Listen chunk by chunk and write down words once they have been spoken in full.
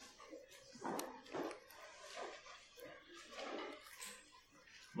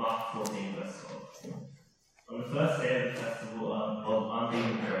first day of the festival of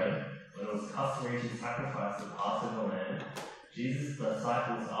unleavened bread, when it was customary to sacrifice the Passover lamb, Jesus'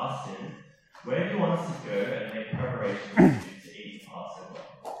 disciples asked him, "Where do you want us to go and make preparations for you to eat Passover?"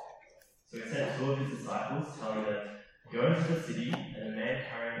 So he sent two of his disciples, telling them, "Go into the city, and a man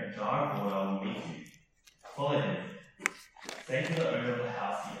carrying a jar of water will meet you. Follow him. Say to the owner of the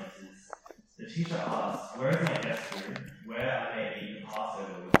house he enters, 'The teacher asks, where is my guest room, where I may eat the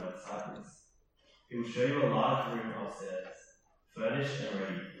Passover with my disciples?' He will show you a large room upstairs, furnished and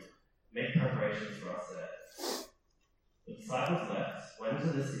ready. Make preparations for us there." The disciples left, went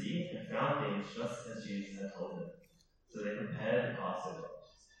into the city, and found things just as Jesus had told them. So they prepared the Passover.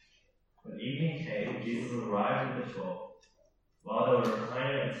 When evening came, Jesus arrived with the 12. While they were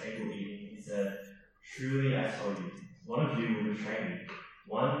reclining at the table eating, he said, "Truly I tell you, one of you will betray me,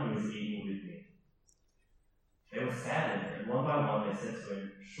 one who is eating with me." They were saddened, and one by one they said to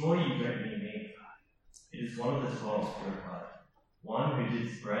him, "Surely you don't mean me?" "It is one of the 12, he replied, "one who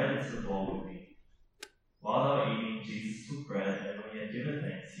dips bread into the bowl with me." While they were eating, Jesus took bread, and when he had given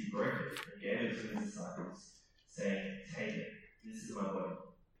thanks, he broke it and gave it to his disciples, saying, "Take it, this is my body."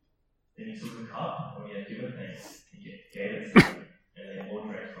 Then he took a cup, and when he had given thanks, he gave it to them, and they all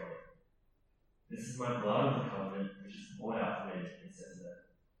drank from it. "This is my blood of the covenant, which is poured out for many," he said to them.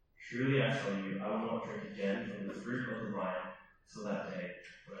 "Truly I tell you, I will not drink again from the fruit of the vine till that day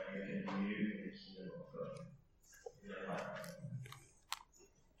when I drink it new in the kingdom of God."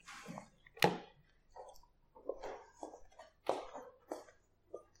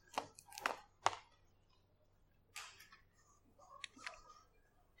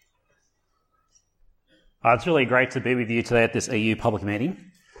 It's really great to be with you today at this EU public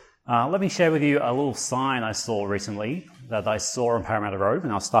meeting. Let me share with you a little sign I saw recently that I saw on Parramatta Road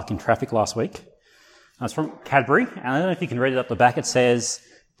when I was stuck in traffic last week. It's from Cadbury, and I don't know if you can read it up the back. It says,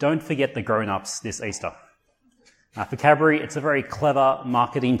 "Don't forget the grown-ups this Easter." For Cadbury, it's a very clever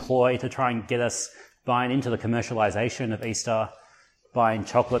marketing ploy to try and get us buying into the commercialisation of Easter, buying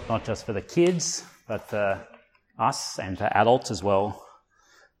chocolate not just for the kids, but for us and for adults as well.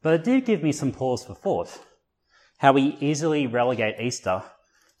 But it did give me some pause for thought, how we easily relegate Easter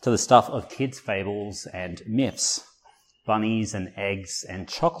to the stuff of kids' fables and myths, bunnies and eggs and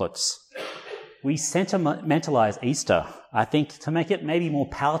chocolates. We sentimentalise Easter, I think, to make it maybe more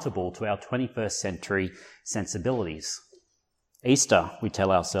palatable to our 21st century sensibilities. Easter, we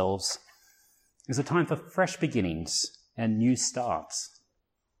tell ourselves, is a time for fresh beginnings and new starts.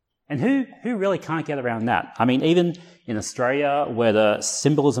 And who really can't get around that? I mean, even in Australia, where the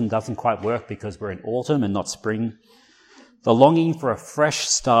symbolism doesn't quite work because we're in autumn and not spring, the longing for a fresh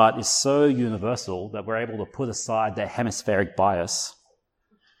start is so universal that we're able to put aside the hemispheric bias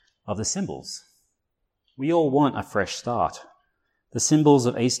of the symbols. We all want a fresh start. The symbols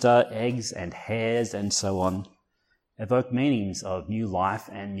of Easter, eggs and hares and so on, evoke meanings of new life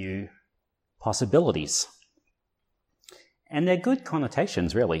and new possibilities. And they're good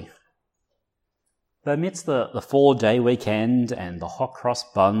connotations, really. But amidst the 4-day weekend and the hot cross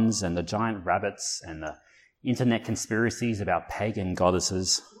buns and the giant rabbits and the internet conspiracies about pagan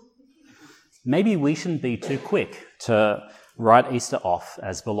goddesses, maybe we shouldn't be too quick to write Easter off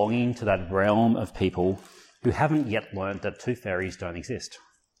as belonging to that realm of people who haven't yet learned that tooth fairies don't exist.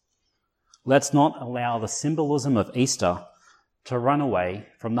 Let's not allow the symbolism of Easter to run away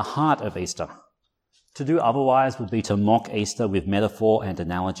from the heart of Easter. To do otherwise would be to mock Easter with metaphor and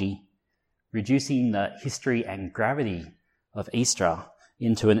analogy, reducing the history and gravity of Easter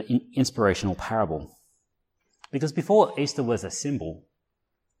into an inspirational parable. Because before Easter was a symbol,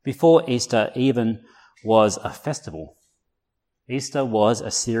 before Easter even was a festival, Easter was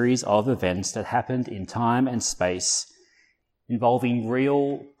a series of events that happened in time and space involving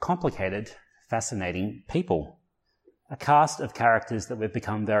real, complicated, fascinating people. A cast of characters that we've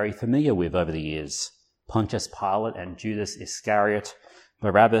become very familiar with over the years. Pontius Pilate and Judas Iscariot,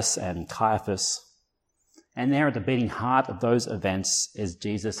 Barabbas and Caiaphas. And there at the beating heart of those events is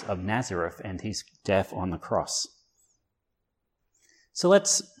Jesus of Nazareth and his death on the cross. So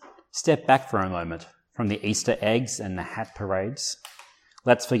let's step back for a moment from the Easter eggs and the hat parades.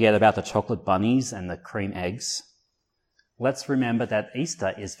 Let's forget about the chocolate bunnies and the cream eggs. Let's remember that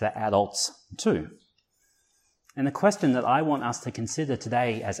Easter is for adults too. And the question that I want us to consider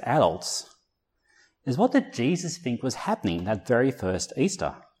today as adults is, what did Jesus think was happening that very first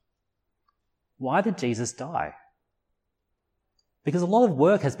Easter? Why did Jesus die? Because a lot of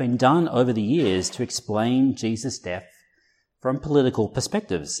work has been done over the years to explain Jesus' death from political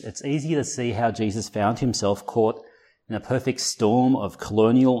perspectives. It's easy to see how Jesus found himself caught in a perfect storm of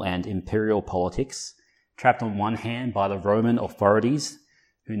colonial and imperial politics, trapped on one hand by the Roman authorities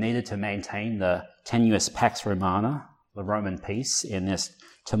who needed to maintain the tenuous Pax Romana, the Roman peace, in this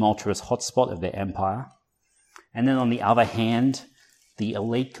tumultuous hotspot of their empire. And then on the other hand, the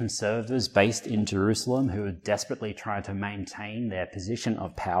elite conservatives based in Jerusalem who were desperately trying to maintain their position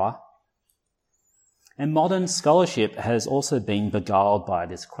of power. And modern scholarship has also been beguiled by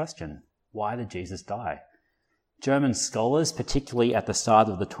this question: why did Jesus die? German scholars, particularly at the start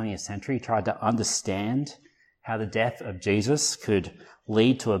of the 20th century, tried to understand how the death of Jesus could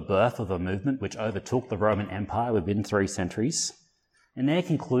lead to a birth of a movement which overtook the Roman Empire within 3 centuries. In their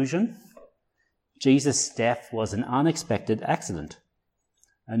conclusion, Jesus' death was an unexpected accident,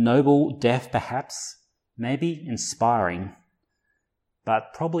 a noble death perhaps, maybe inspiring,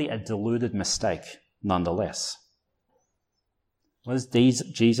 but probably a deluded mistake nonetheless. Was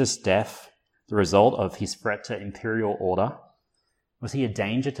Jesus' death the result of his threat to imperial order? Was he a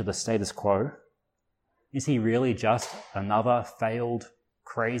danger to the status quo? Is he really just another failed,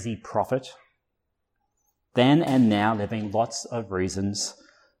 crazy prophet? Then and now there have been lots of reasons,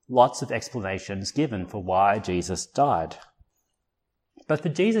 lots of explanations given for why Jesus died. But for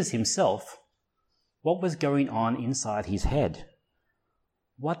Jesus himself, what was going on inside his head?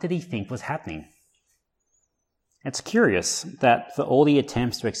 What did he think was happening? It's curious that for all the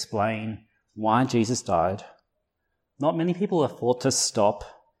attempts to explain why Jesus died, not many people have thought to stop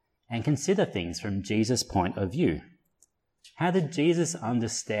and consider things from Jesus' point of view. How did Jesus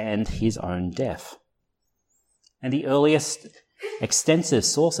understand his own death? And the earliest extensive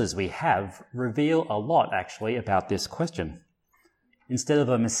sources we have reveal a lot, actually, about this question. Instead of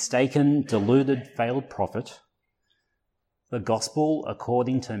a mistaken, deluded, failed prophet, the Gospel,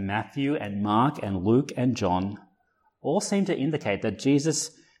 according to Matthew and Mark and Luke and John, all seem to indicate that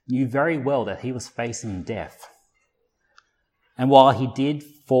Jesus knew very well that he was facing death. And while he did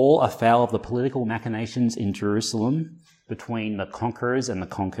fall afoul of the political machinations in Jerusalem between the conquerors and the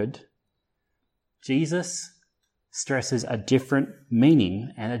conquered, Jesus stresses a different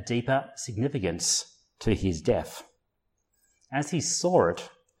meaning and a deeper significance to his death. As he saw it,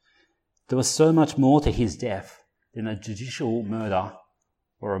 there was so much more to his death than a judicial murder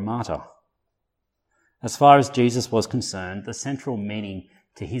or a martyr. As far as Jesus was concerned, the central meaning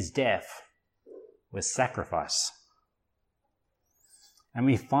to his death was sacrifice. And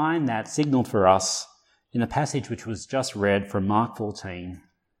we find that signaled for us in the passage which was just read from Mark 14,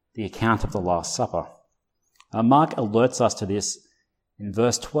 the account of the Last Supper. Mark alerts us to this in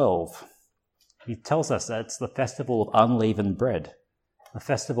verse 12. He tells us that it's the festival of unleavened bread, the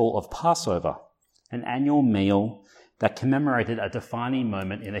festival of Passover, an annual meal that commemorated a defining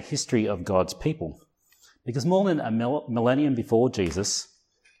moment in the history of God's people. Because more than a millennium before Jesus,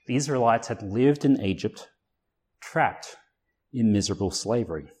 the Israelites had lived in Egypt, trapped in miserable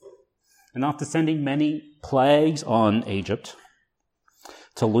slavery. And after sending many plagues on Egypt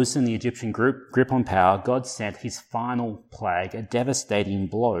to loosen the Egyptian grip on power, God sent his final plague, a devastating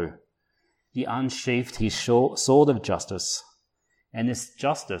blow. He unsheathed his sword of justice, and this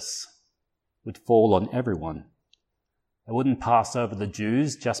justice would fall on everyone. It wouldn't pass over the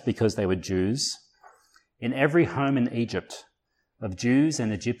Jews just because they were Jews. In every home in Egypt, of Jews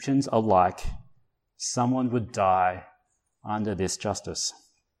and Egyptians alike, someone would die under this justice.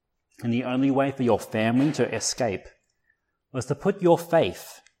 And the only way for your family to escape was to put your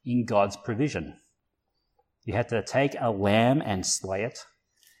faith in God's provision. You had to take a lamb and slay it,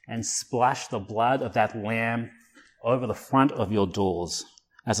 and splash the blood of that lamb over the front of your doors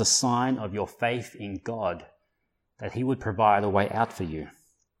as a sign of your faith in God, that he would provide a way out for you.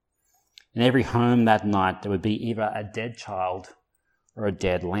 In every home that night, there would be either a dead child or a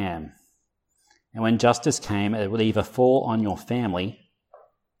dead lamb. And when justice came, it would either fall on your family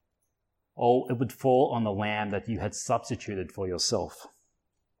or it would fall on the lamb that you had substituted for yourself.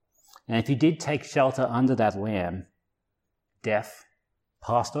 And if you did take shelter under that lamb, death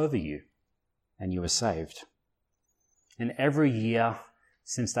passed over you and you were saved. And every year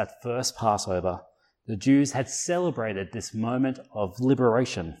since that first Passover, the Jews had celebrated this moment of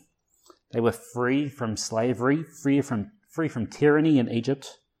liberation. They were free from slavery, free from tyranny in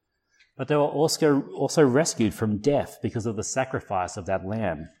Egypt, but they were also rescued from death because of the sacrifice of that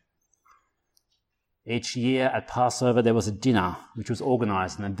lamb. Each year at Passover, there was a dinner which was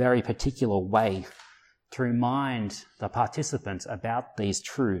organized in a very particular way to remind the participants about these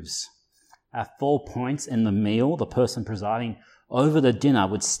truths. At 4 points in the meal, the person presiding over the dinner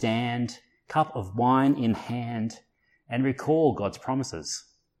would stand, cup of wine in hand, and recall God's promises.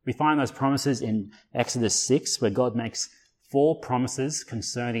 We find those promises in Exodus 6, where God makes 4 promises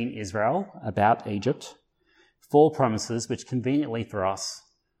concerning Israel about Egypt. 4 promises which conveniently for us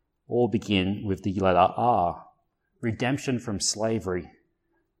all begin with the letter R. Redemption from slavery,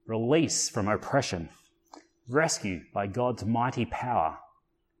 release from oppression, rescue by God's mighty power,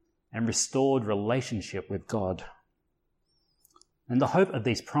 and restored relationship with God. And the hope of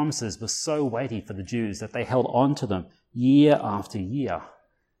these promises was so weighty for the Jews that they held on to them year after year.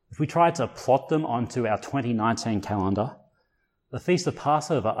 If we tried to plot them onto our 2019 calendar, the Feast of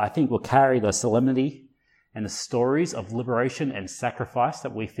Passover, I think, will carry the solemnity and the stories of liberation and sacrifice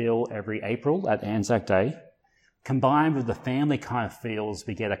that we feel every April at Anzac Day, combined with the family kind of feels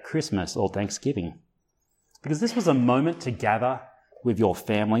we get at Christmas or Thanksgiving. Because this was a moment to gather with your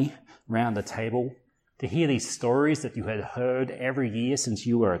family around the table, to hear these stories that you had heard every year since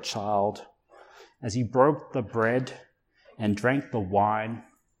you were a child, as you broke the bread and drank the wine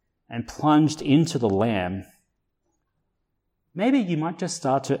and plunged into the lamb. Maybe you might just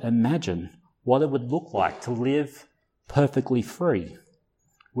start to imagine what it would look like to live perfectly free,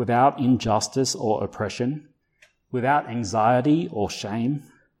 without injustice or oppression, without anxiety or shame,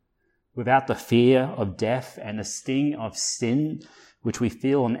 without the fear of death and the sting of sin which we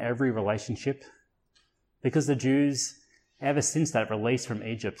feel in every relationship. Because the Jews, ever since that release from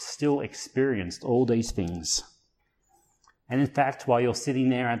Egypt, still experienced all these things. And in fact, while you're sitting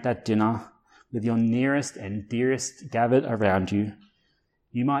there at that dinner with your nearest and dearest gathered around you,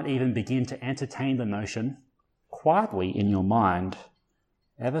 you might even begin to entertain the notion, quietly in your mind,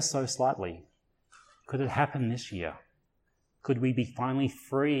 ever so slightly, could it happen this year? Could we be finally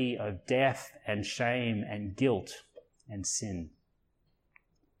free of death and shame and guilt and sin?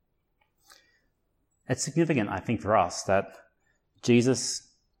 It's significant, I think, for us that Jesus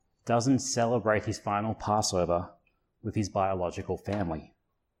doesn't celebrate his final Passover with his biological family.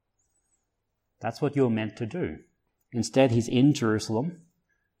 That's what you're meant to do. Instead, he's in Jerusalem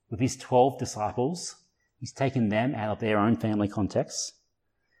with his 12 disciples. He's taken them out of their own family context.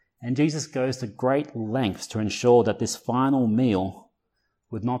 And Jesus goes to great lengths to ensure that this final meal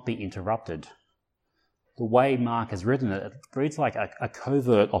would not be interrupted. The way Mark has written it, it reads like a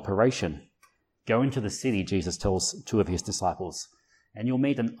covert operation. Go into the city, Jesus tells two of his disciples, and you'll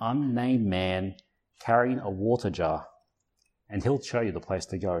meet an unnamed man carrying a water jar, and he'll show you the place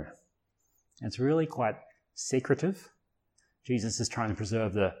to go. And it's really quite secretive. Jesus is trying to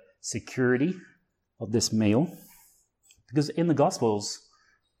preserve the security of this meal, because in the Gospels,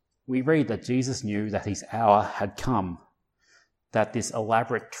 we read that Jesus knew that his hour had come, that this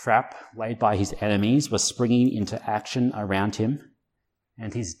elaborate trap laid by his enemies was springing into action around him,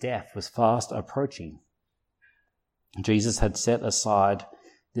 and his death was fast approaching. Jesus had set aside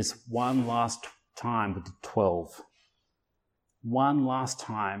this one last time with the 12, one last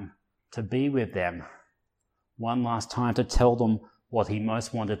time to be with them, one last time to tell them what he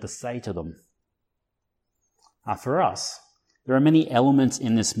most wanted to say to them. For us, there are many elements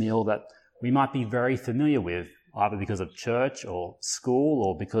in this meal that we might be very familiar with, either because of church or school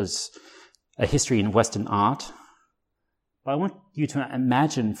or because a history in Western art. But I want you to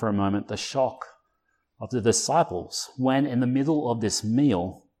imagine for a moment the shock of the disciples when, in the middle of this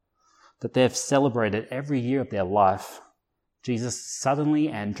meal that they've celebrated every year of their life, Jesus suddenly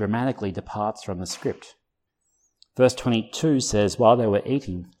and dramatically departs from the script. Verse 22 says, while they were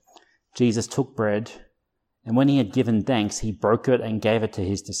eating, Jesus took bread, and when he had given thanks, he broke it and gave it to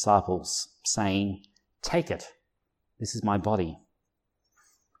his disciples, saying, "Take it, this is my body."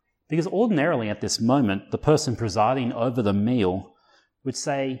 Because ordinarily at this moment, the person presiding over the meal would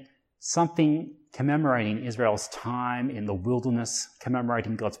say something commemorating Israel's time in the wilderness,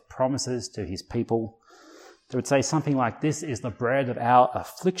 commemorating God's promises to his people. They would say something like, "This is the bread of our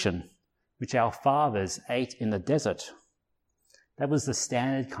affliction, which our fathers ate in the desert." That was the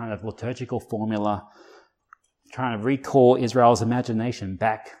standard kind of liturgical formula, trying to recall Israel's imagination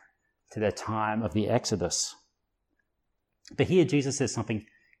back to their time of the Exodus. But here Jesus says something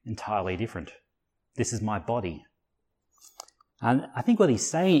entirely different. This is my body. And I think what he's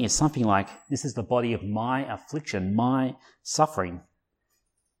saying is something like, this is the body of my affliction, my suffering.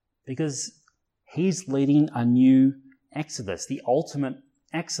 Because he's leading a new exodus, the ultimate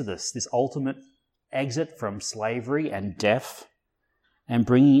exodus, this ultimate exit from slavery and death, and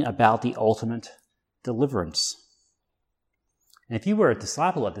bringing about the ultimate deliverance. And if you were a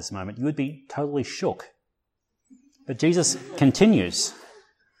disciple at this moment, you would be totally shook. But Jesus continues.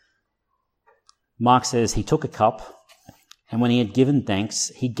 Mark says he took a cup, and when he had given thanks,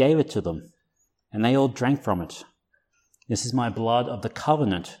 he gave it to them, and they all drank from it. "This is my blood of the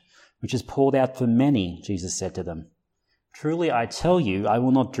covenant, which is poured out for many," Jesus said to them. "Truly I tell you, I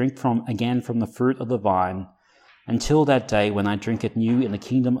will not drink again from the fruit of the vine until that day when I drink it new in the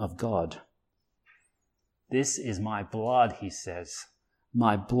kingdom of God." This is my blood, he says.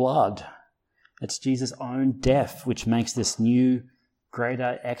 My blood. It's Jesus' own death which makes this new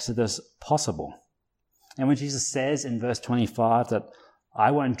greater exodus possible. And when Jesus says in verse 25 that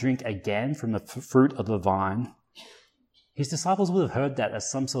I won't drink again from the fruit of the vine, his disciples would have heard that as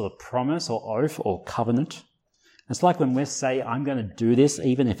some sort of promise or oath or covenant. It's like when we say, I'm going to do this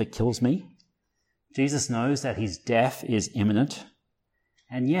even if it kills me. Jesus knows that his death is imminent,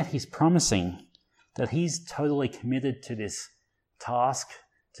 and yet he's promising that he's totally committed to this task,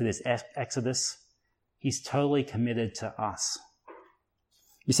 to this exodus. He's totally committed to us.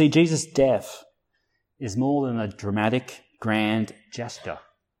 You see, Jesus' death is more than a dramatic, grand gesture.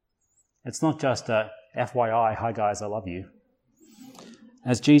 It's not just a FYI, hi guys, I love you.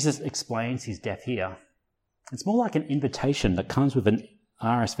 As Jesus explains his death here, it's more like an invitation that comes with an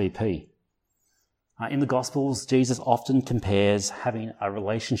RSVP. In the Gospels, Jesus often compares having a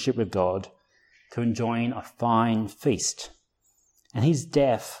relationship with God to enjoying a fine feast. And his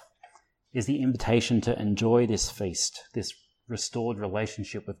death is the invitation to enjoy this feast, this restored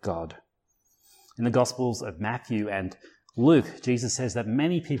relationship with God. In the Gospels of Matthew and Luke, Jesus says that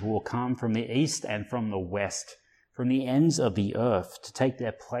many people will come from the east and from the west, from the ends of the earth, to take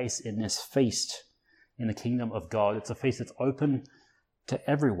their place in this feast in the kingdom of God. It's a feast that's open to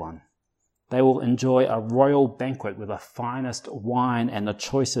everyone. They will enjoy a royal banquet with the finest wine and the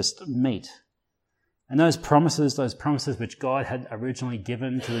choicest meat. And those promises which God had originally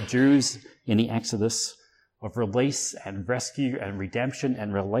given to the Jews in the Exodus of release and rescue and redemption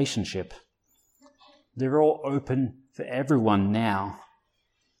and relationship, they're all open for everyone now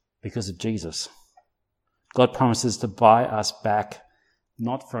because of Jesus. God promises to buy us back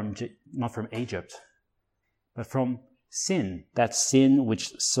not from Egypt, but from sin, that sin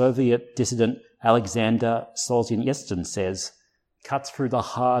which Soviet dissident Alexander Solzhenitsyn says cuts through the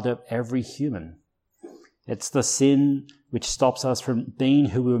heart of every human. It's the sin which stops us from being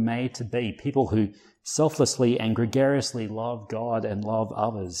who we were made to be, people who selflessly and gregariously love God and love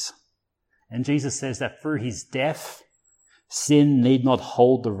others. And Jesus says that through his death, sin need not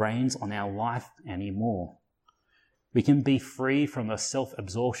hold the reins on our life anymore. We can be free from the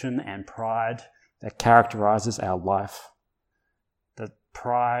self-absorption and pride that characterizes our life. That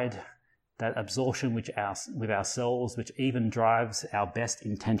pride, that absorption with ourselves, which even drives our best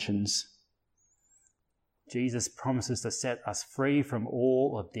intentions. Jesus promises to set us free from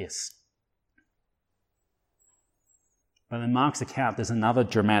all of this. But in Mark's account, there's another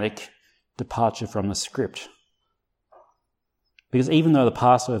dramatic departure from the script. Because even though the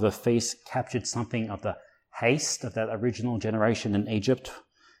Passover feast captured something of the haste of that original generation in Egypt,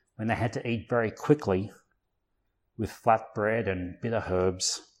 when they had to eat very quickly with flat bread and bitter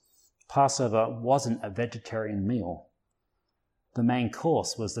herbs, Passover wasn't a vegetarian meal. The main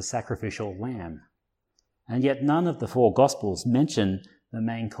course was the sacrificial lamb. And yet none of the four Gospels mention the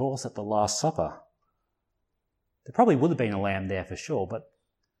main course at the Last Supper. There probably would have been a lamb there for sure, but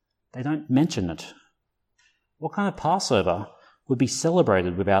they don't mention it. What kind of Passover would be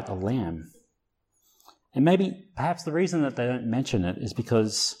celebrated without a lamb? And perhaps the reason that they don't mention it is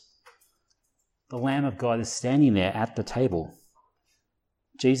because the Lamb of God is standing there at the table.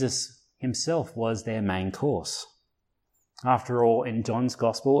 Jesus himself was their main course. After all, in John's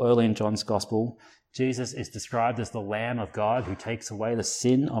Gospel, early in John's Gospel, Jesus is described as the Lamb of God who takes away the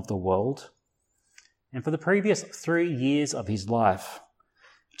sin of the world. And for the previous 3 years of his life,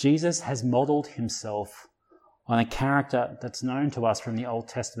 Jesus has modelled himself on a character that's known to us from the Old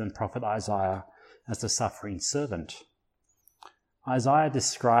Testament prophet Isaiah as the suffering servant. Isaiah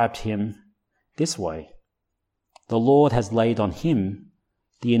described him this way: "The Lord has laid on him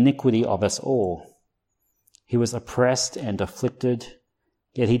the iniquity of us all. He was oppressed and afflicted,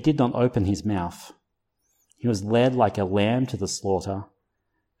 yet he did not open his mouth. He was led like a lamb to the slaughter,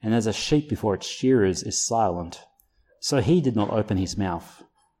 and as a sheep before its shearers is silent, so he did not open his mouth.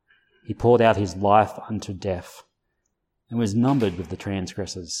 He poured out his life unto death, and was numbered with the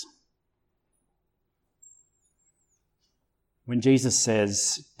transgressors." When Jesus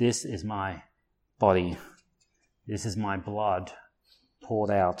says, "This is my body, this is my blood poured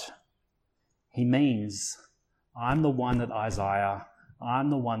out," he means, I'm the one that I'm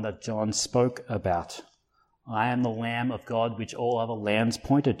the one that John spoke about. I am the Lamb of God which all other lambs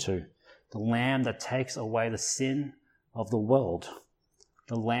pointed to, the Lamb that takes away the sin of the world,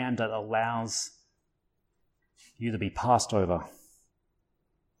 the Lamb that allows you to be passed over.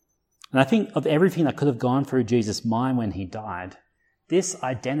 And I think of everything that could have gone through Jesus' mind when he died, this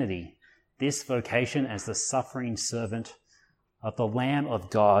identity, this vocation as the suffering servant of the Lamb of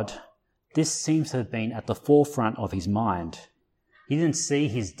God, this seems to have been at the forefront of his mind. He didn't see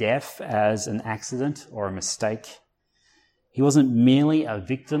his death as an accident or a mistake. He wasn't merely a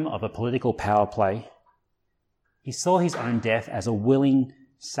victim of a political power play. He saw his own death as a willing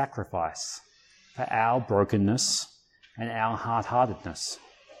sacrifice for our brokenness and our hard-heartedness.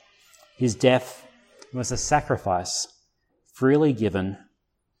 His death was a sacrifice freely given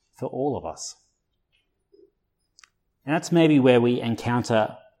for all of us. And that's maybe where we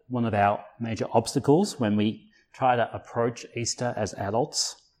encounter one of our major obstacles when we try to approach Easter as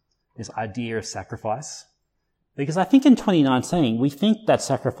adults, this idea of sacrifice. Because I think in 2019, we think that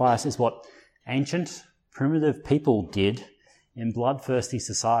sacrifice is what ancient, primitive people did in bloodthirsty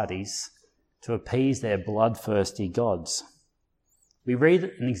societies to appease their bloodthirsty gods. We read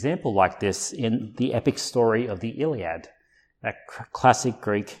an example like this in the epic story of the Iliad, that classic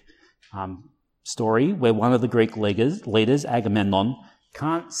Greek story where one of the Greek leaders, Agamemnon,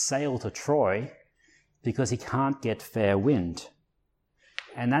 can't sail to Troy because he can't get fair wind.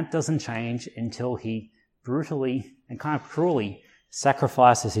 And that doesn't change until he brutally and kind of cruelly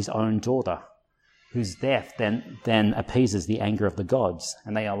sacrifices his own daughter, whose death then appeases the anger of the gods,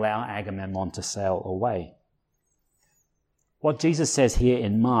 and they allow Agamemnon to sail away. What Jesus says here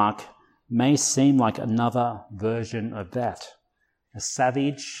in Mark may seem like another version of that, a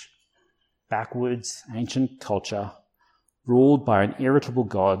savage, backwards, ancient culture ruled by an irritable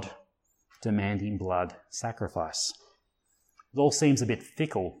God demanding blood sacrifice. It all seems a bit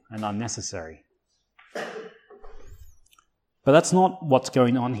fickle and unnecessary. But that's not what's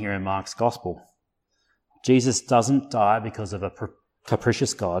going on here in Mark's Gospel. Jesus doesn't die because of a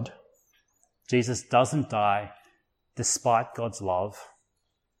capricious God. Jesus doesn't die despite God's love.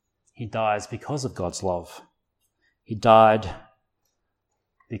 He dies because of God's love. He died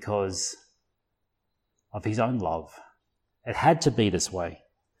because of his own love. It had to be this way,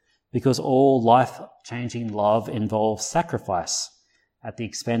 because all life-changing love involves sacrifice at the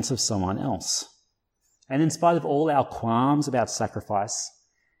expense of someone else. And in spite of all our qualms about sacrifice,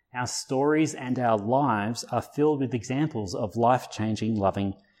 our stories and our lives are filled with examples of life-changing,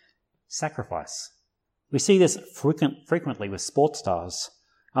 loving sacrifice. We see this frequently with sports stars.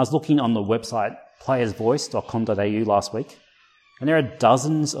 I was looking on the website playersvoice.com.au last week, and there are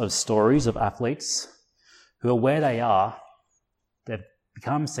dozens of stories of athletes who are where they are. They've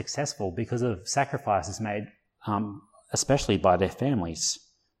become successful because of sacrifices made, especially by their families.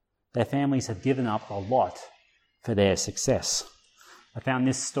 Their families have given up a lot for their success. I found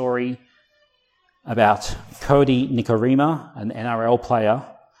this story about Cody Nikorima, an NRL player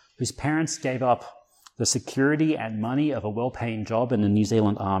whose parents gave up the security and money of a well-paying job in the New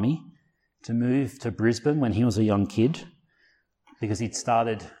Zealand Army to move to Brisbane when he was a young kid because he'd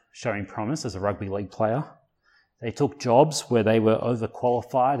started showing promise as a rugby league player. They took jobs where they were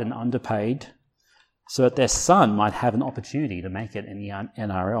overqualified and underpaid so that their son might have an opportunity to make it in the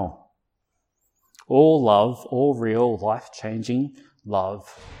NRL. All love, all real, life-changing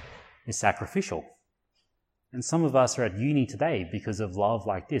love is sacrificial. And some of us are at uni today because of love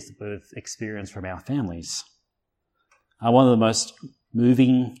like this that we've experienced from our families. One of the most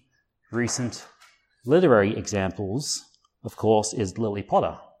moving recent literary examples, of course, is Lily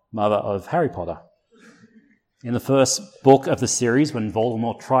Potter, mother of Harry Potter. In the first book of the series, when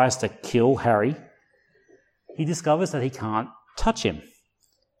Voldemort tries to kill Harry, he discovers that he can't touch him.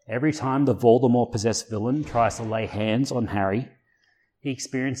 Every time the Voldemort-possessed villain tries to lay hands on Harry, he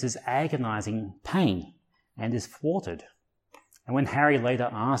experiences agonizing pain and is thwarted. And when Harry later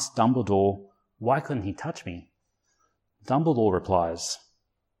asks Dumbledore, "Why couldn't he touch me?" Dumbledore replies,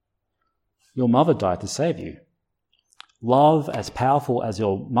 "Your mother died to save you. Love as powerful as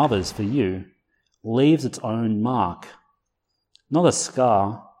your mother's for you leaves its own mark. Not a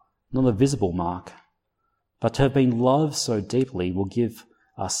scar, not a visible mark, but to have been loved so deeply will give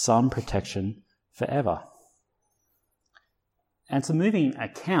us some protection forever." And it's a moving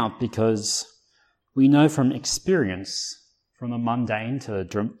account because we know from experience, from the mundane to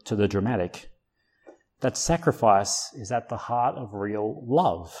the dramatic, that sacrifice is at the heart of real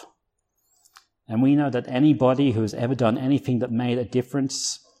love. And we know that anybody who has ever done anything that made a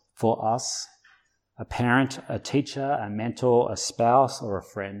difference for us, a parent, a teacher, a mentor, a spouse, or a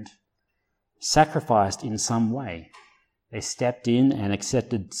friend, sacrificed in some way. They stepped in and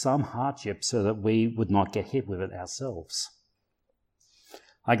accepted some hardship so that we would not get hit with it ourselves.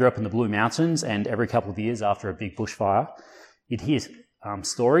 I grew up in the Blue Mountains, and every couple of years after a big bushfire, you'd hear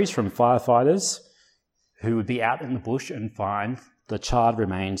stories from firefighters who would be out in the bush and find the charred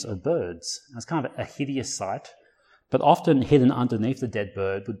remains of birds. It was kind of a hideous sight, but often hidden underneath the dead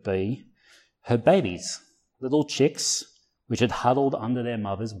bird would be her babies, little chicks which had huddled under their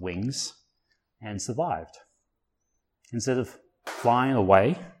mother's wings and survived. Instead of flying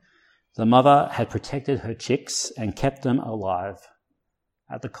away, the mother had protected her chicks and kept them alive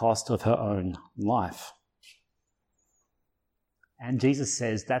at the cost of her own life. And Jesus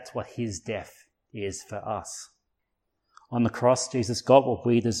says that's what his death is for us. On the cross, Jesus got what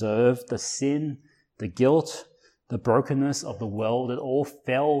we deserved, the sin, the guilt, the brokenness of the world. It all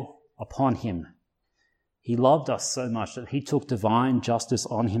fell upon him. He loved us so much that he took divine justice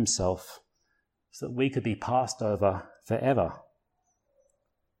on himself so that we could be passed over forever.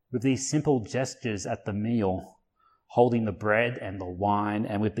 With these simple gestures at the meal, holding the bread and the wine,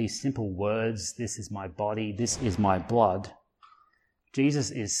 and with these simple words, "This is my body, this is my blood,"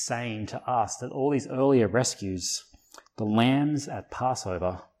 Jesus is saying to us that all these earlier rescues, the lambs at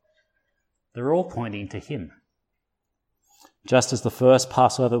Passover, they're all pointing to him. Just as the first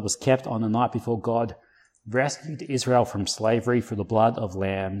Passover was kept on the night before God rescued Israel from slavery through the blood of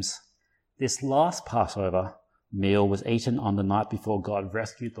lambs, this last Passover meal was eaten on the night before God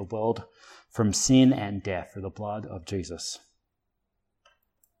rescued the world from sin and death through the blood of Jesus.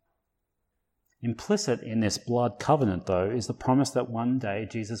 Implicit in this blood covenant, though, is the promise that one day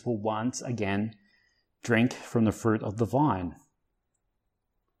Jesus will once again drink from the fruit of the vine.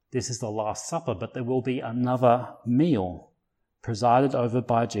 This is the Last Supper, but there will be another meal presided over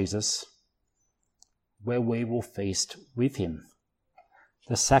by Jesus where we will feast with him.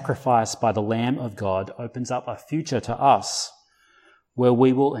 The sacrifice by the Lamb of God opens up a future to us where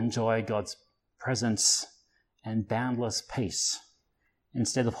we will enjoy God's presence and boundless peace.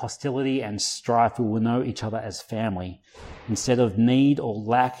 Instead of hostility and strife, we will know each other as family. Instead of need or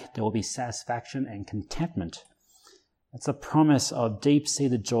lack, there will be satisfaction and contentment. It's a promise of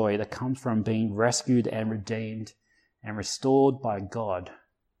deep-seated joy that comes from being rescued and redeemed and restored by God,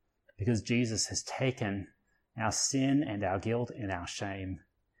 because Jesus has taken our sin and our guilt and our shame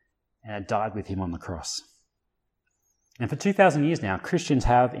and had died with him on the cross. And for 2,000 years now, Christians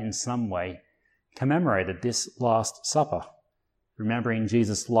have in some way commemorated this Last Supper, remembering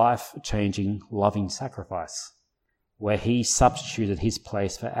Jesus' life-changing, loving sacrifice, where he substituted his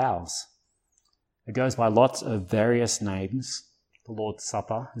place for ours. It goes by lots of various names. The Lord's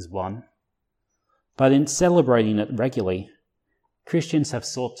Supper is one. But in celebrating it regularly, Christians have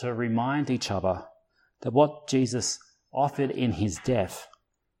sought to remind each other that what Jesus offered in his death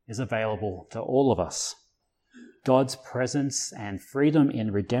is available to all of us. God's presence and freedom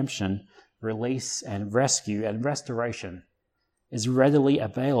in redemption, release and rescue and restoration is readily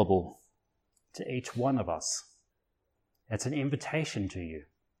available to each one of us. It's an invitation to you.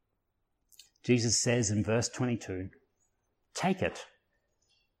 Jesus says in verse 22, "Take it.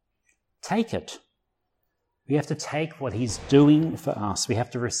 Take it." We have to take what he's doing for us. We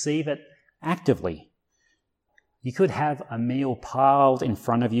have to receive it actively. You could have a meal piled in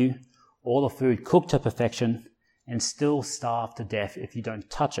front of you, all the food cooked to perfection, and still starve to death if you don't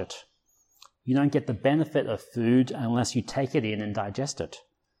touch it. You don't get the benefit of food unless you take it in and digest it.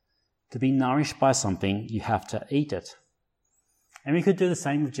 To be nourished by something, you have to eat it. And we could do the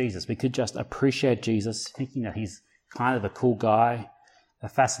same with Jesus. We could just appreciate Jesus, thinking that he's kind of a cool guy, a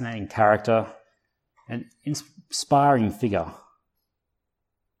fascinating character, an inspiring figure.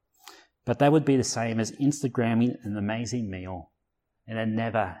 But that would be the same as Instagramming an amazing meal and then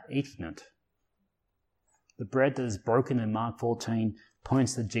never eating it. The bread that is broken in Mark 14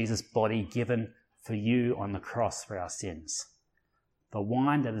 points to Jesus' body given for you on the cross for our sins. The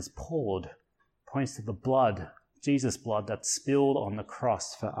wine that is poured points to the blood, Jesus' blood, that's spilled on the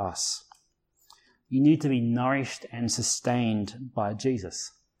cross for us. You need to be nourished and sustained by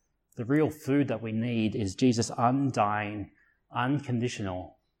Jesus. The real food that we need is Jesus' undying,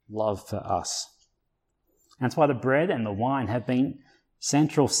 unconditional love for us. And that's why the bread and the wine have been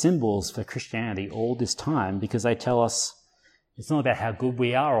central symbols for Christianity all this time, because they tell us it's not about how good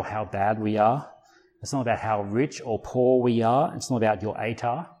we are or how bad we are. It's not about how rich or poor we are. It's not about your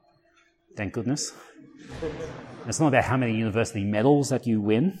ATAR, thank goodness. It's not about how many university medals that you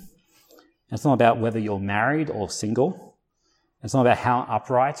win. It's not about whether you're married or single. It's not about how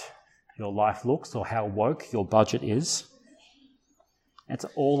upright your life looks or how woke your budget is. It's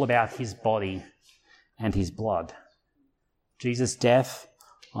all about his body and his blood. Jesus' death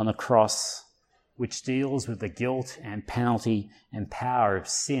on the cross, which deals with the guilt and penalty and power of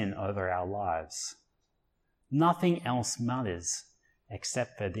sin over our lives. Nothing else matters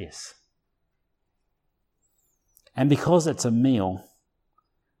except for this. And because it's a meal,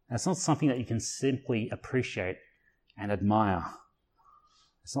 it's not something that you can simply appreciate and admire.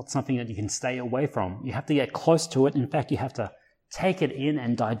 It's not something that you can stay away from. You have to get close to it. In fact, you have to take it in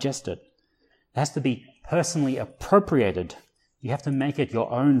and digest it. It has to be personally appropriated. You have to make it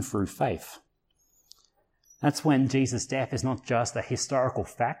your own through faith. That's when Jesus' death is not just a historical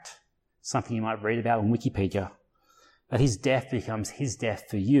fact, something you might read about on Wikipedia, but his death becomes his death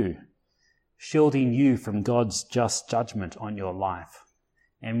for you, shielding you from God's just judgment on your life,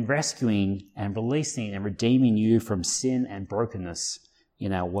 and rescuing and releasing and redeeming you from sin and brokenness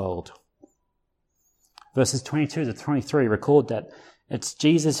in our world. Verses 22 to 23 record that it's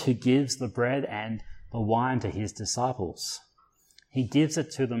Jesus who gives the bread and the wine to his disciples. He gives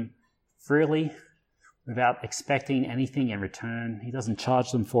it to them freely, without expecting anything in return. He doesn't charge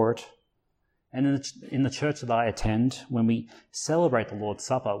them for it. And in the church that I attend, when we celebrate the Lord's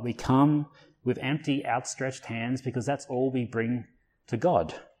Supper, we come with empty, outstretched hands because that's all we bring to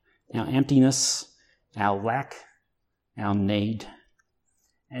God. Our emptiness, our lack, our need.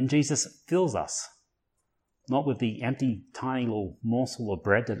 And Jesus fills us, not with the empty, tiny little morsel of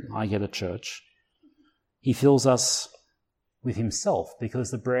bread that I get at church. He fills us with himself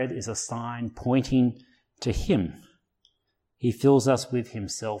because the bread is a sign pointing to him. He fills us with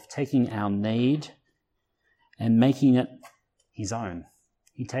himself, taking our need and making it his own.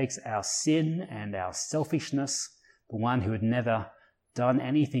 He takes our sin and our selfishness, the one who had never done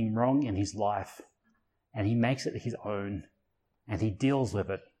anything wrong in his life, and he makes it his own, and he deals with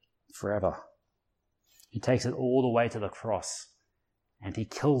it forever. He takes it all the way to the cross, and he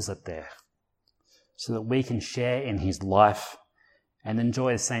kills it there, so that we can share in his life and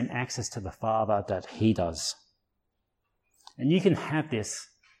enjoy the same access to the Father that he does. And you can have this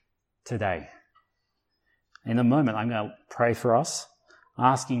today. In a moment, I'm going to pray for us,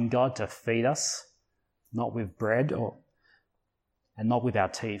 asking God to feed us, not with bread and not with our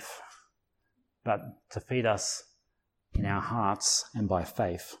teeth, but to feed us in our hearts and by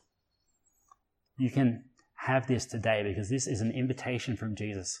faith. You can have this today because this is an invitation from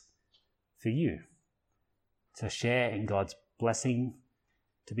Jesus for you to share in God's blessing,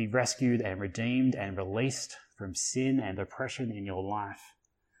 to be rescued and redeemed and released from sin and oppression in your life,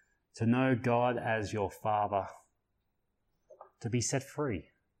 to know God as your Father, to be set free.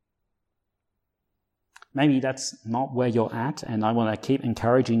 Maybe that's not where you're at, and I want to keep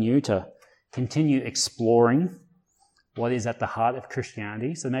encouraging you to continue exploring what is at the heart of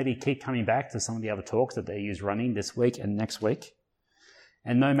Christianity. So maybe keep coming back to some of the other talks that AU's running this week and next week.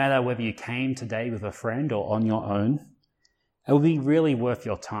 And no matter whether you came today with a friend or on your own, it will be really worth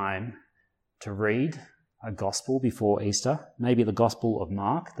your time to read a gospel before Easter, maybe the Gospel of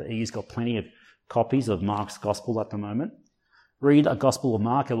Mark. The EU's got plenty of copies of Mark's Gospel at the moment. Read a Gospel of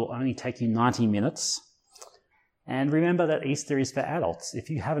Mark. It will only take you 90 minutes. And remember that Easter is for adults. If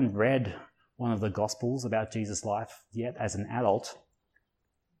you haven't read one of the Gospels about Jesus' life yet as an adult,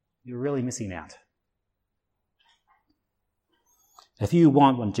 you're really missing out. If you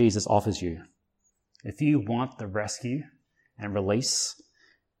want what Jesus offers you, if you want the rescue and release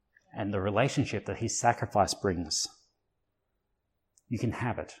and the relationship that his sacrifice brings, you can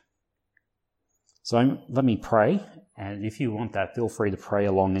have it. So let me pray, and if you want that, feel free to pray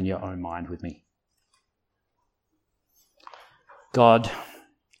along in your own mind with me. God,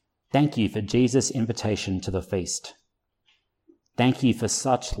 thank you for Jesus' invitation to the feast. Thank you for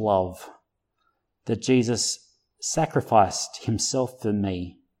such love that Jesus sacrificed himself for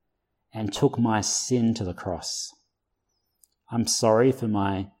me and took my sin to the cross. I'm sorry for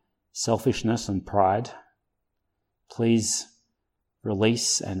my selfishness and pride. Please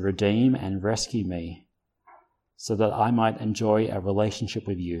release and redeem and rescue me so that I might enjoy a relationship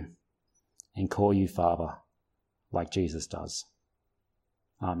with you and call you Father like Jesus does.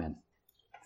 Amen.